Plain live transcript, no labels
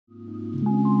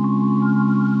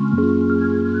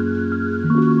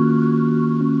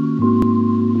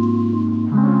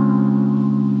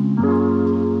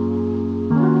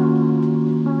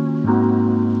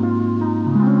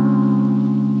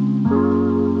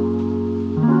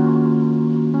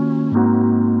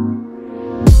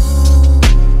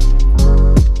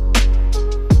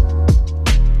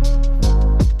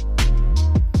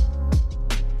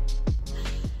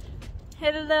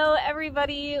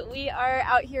everybody. We are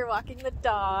out here walking the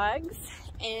dogs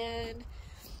and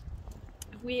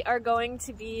we are going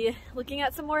to be looking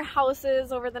at some more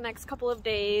houses over the next couple of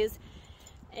days.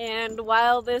 And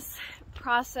while this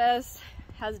process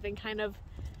has been kind of,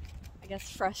 I guess,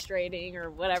 frustrating or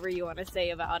whatever you want to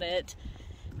say about it,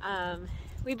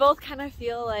 we both kind of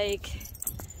feel like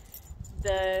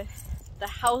the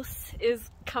house is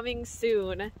coming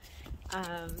soon.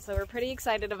 So we're pretty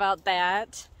excited about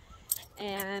that.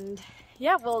 And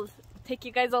yeah, we'll take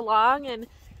you guys along and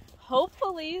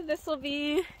hopefully this will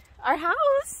be our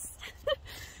house.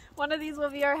 One of these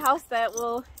will be our house that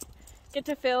we'll get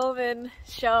to film and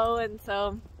show, and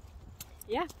so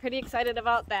yeah, pretty excited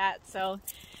about that. So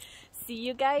see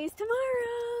you guys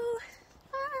tomorrow.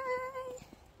 Bye.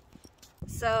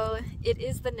 So it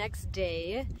is the next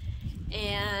day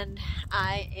and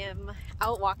I am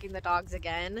out walking the dogs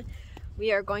again.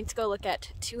 We are going to go look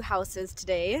at 2 houses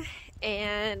today.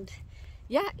 And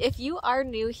yeah, if you are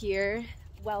new here,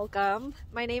 welcome.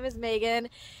 My name is Megan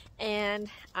and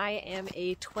I am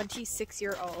a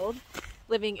 26-year-old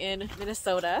living in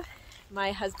Minnesota.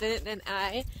 My husband and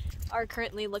I are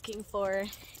currently looking for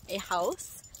a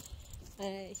house.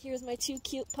 Here's my 2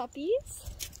 cute puppies.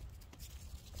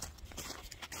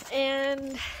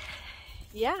 And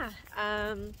yeah,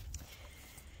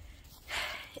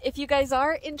 if you guys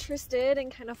are interested in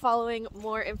kind of following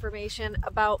more information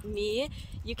about me,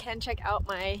 you can check out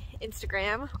my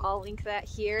Instagram. I'll link that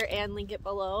here and link it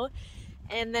below.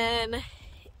 And then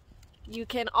you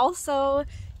can also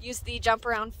use the jump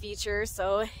around feature.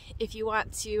 So if you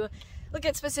want to look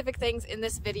at specific things in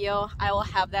this video, I will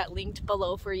have that linked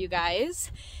below for you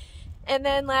guys. And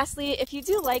then lastly, if you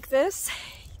do like this,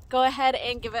 go ahead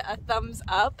and give it a thumbs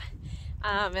up.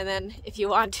 And then if you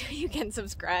want to, you can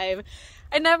subscribe.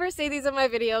 I never say these in my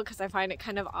video because I find it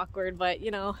kind of awkward, but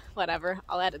you know, whatever.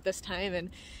 I'll edit this time and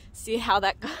see how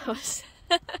that goes.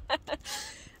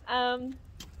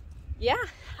 Yeah,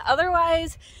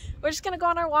 otherwise, we're just gonna go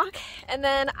on our walk and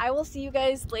then I will see you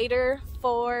guys later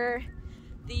for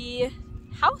the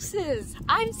houses.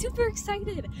 I'm super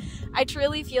excited. I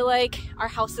truly feel like our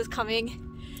house is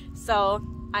coming, so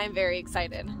I'm very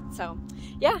excited. So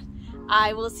yeah,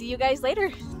 I will see you guys later.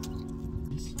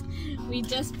 We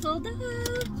just pulled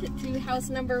up to house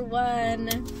number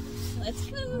 1. Let's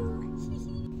go.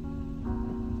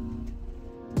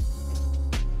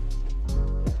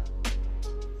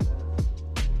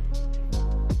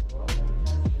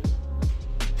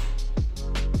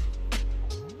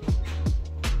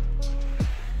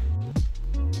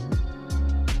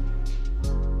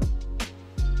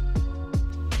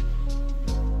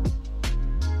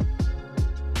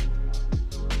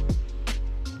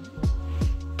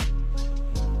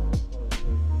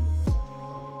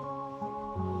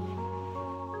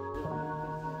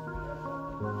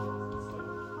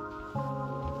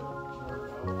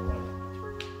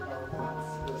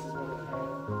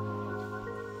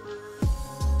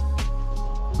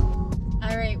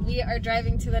 We are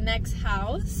driving to the next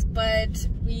house, but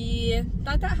we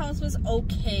thought that house was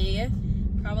okay.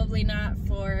 Probably not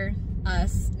for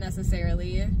us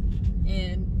necessarily.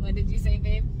 And what did you say,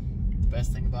 babe? The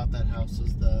best thing about that house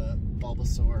is the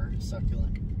Bulbasaur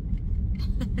succulent.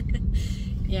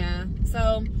 Yeah,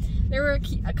 so there were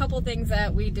a couple things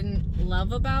that we didn't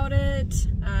love about it,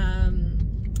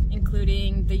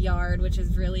 including the yard, which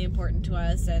is really important to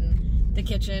us, and the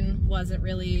kitchen wasn't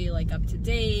really like up to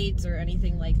date or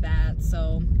anything like that.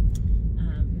 So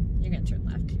you're gonna turn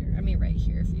left here. I mean right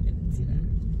here if you didn't see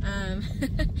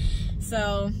that.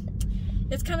 So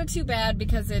it's kind of too bad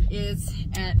because it is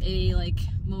at a like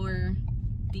more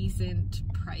decent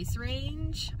price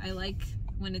range. I like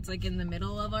when it's like in the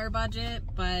middle of our budget,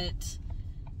 but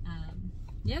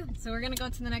yeah, so we're gonna go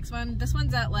to the next one. This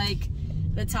one's at like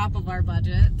the top of our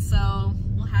budget, so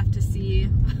we'll have to see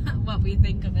what we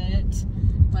think of it,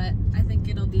 but I think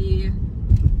it'll be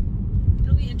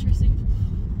interesting.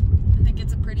 I think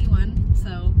it's a pretty one,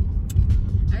 so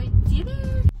all right, see you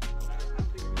there.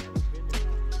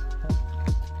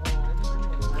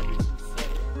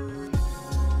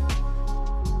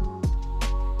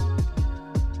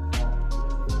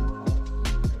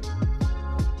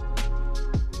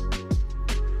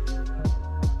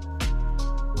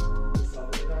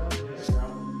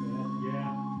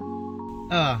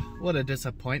 What a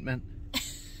disappointment.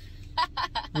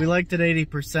 We liked it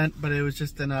 80%, but it was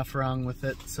just enough wrong with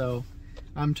it, so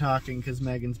I'm talking because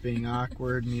Megan's being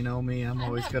awkward, and you know me, I'm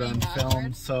always good on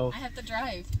film, so... I have to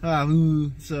drive.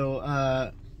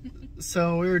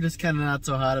 So we were just kind of not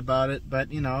so hot about it,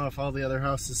 but you know, if all the other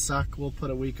houses suck, we'll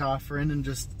put a week offer in and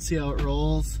just see how it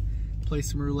rolls, play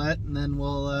some roulette, and then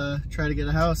we'll try to get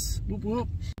a house. Whoop whoop.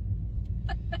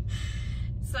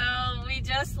 So we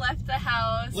just left the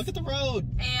house. Look at the road.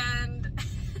 And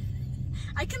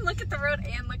I can look at the road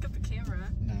and look at the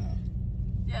camera. No.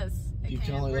 Yes, You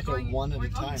can only look at one at a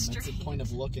time. That's the point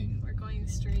of looking. We're going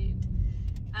straight.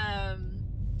 I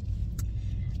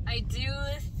do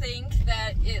think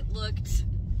that it looked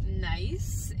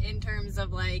nice in terms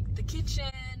of like the kitchen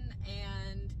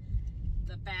and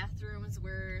the bathrooms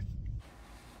were.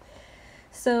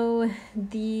 So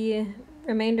the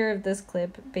remainder of this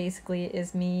clip basically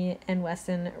is me and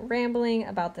Weston rambling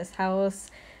about this house,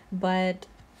 but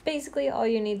basically all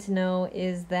you need to know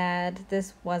is that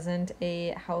this wasn't a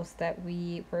house that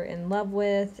we were in love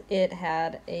with. It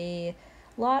had a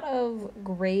lot of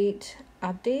great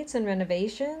updates and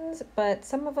renovations, but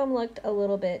some of them looked a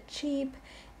little bit cheap,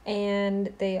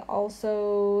 and they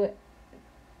also,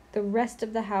 the rest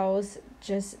of the house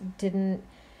just didn't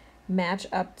match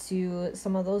up to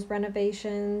some of those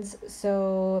renovations.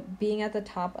 So being at the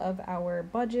top of our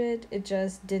budget, it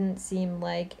just didn't seem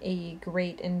like a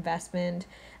great investment,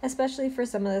 especially for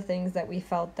some of the things that we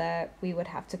felt that we would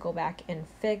have to go back and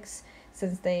fix,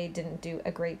 since they didn't do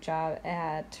a great job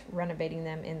at renovating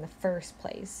them in the first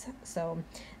place. So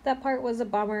that part was a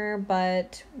bummer,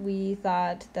 but we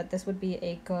thought that this would be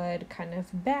a good kind of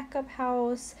backup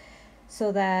house,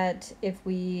 so that if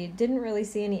we didn't really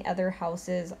see any other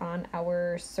houses on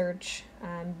our search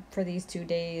for these 2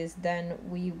 days, then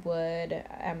we would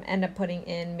end up putting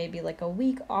in maybe like a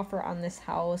week offer on this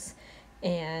house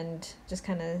and just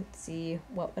kind of see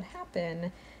what would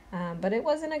happen. But it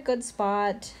was in a good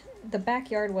spot. The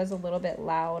backyard was a little bit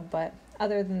loud, but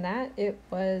other than that, it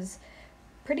was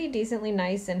pretty decently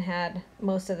nice and had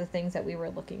most of the things that we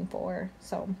were looking for.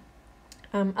 So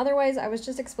otherwise, I was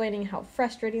just explaining how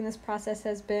frustrating this process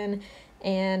has been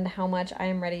and how much I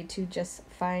am ready to just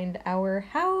find our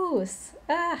house.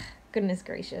 Ah, goodness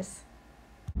gracious.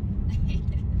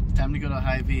 Time to go to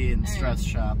Hy-Vee and stress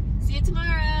shop. See you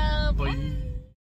tomorrow. Bye.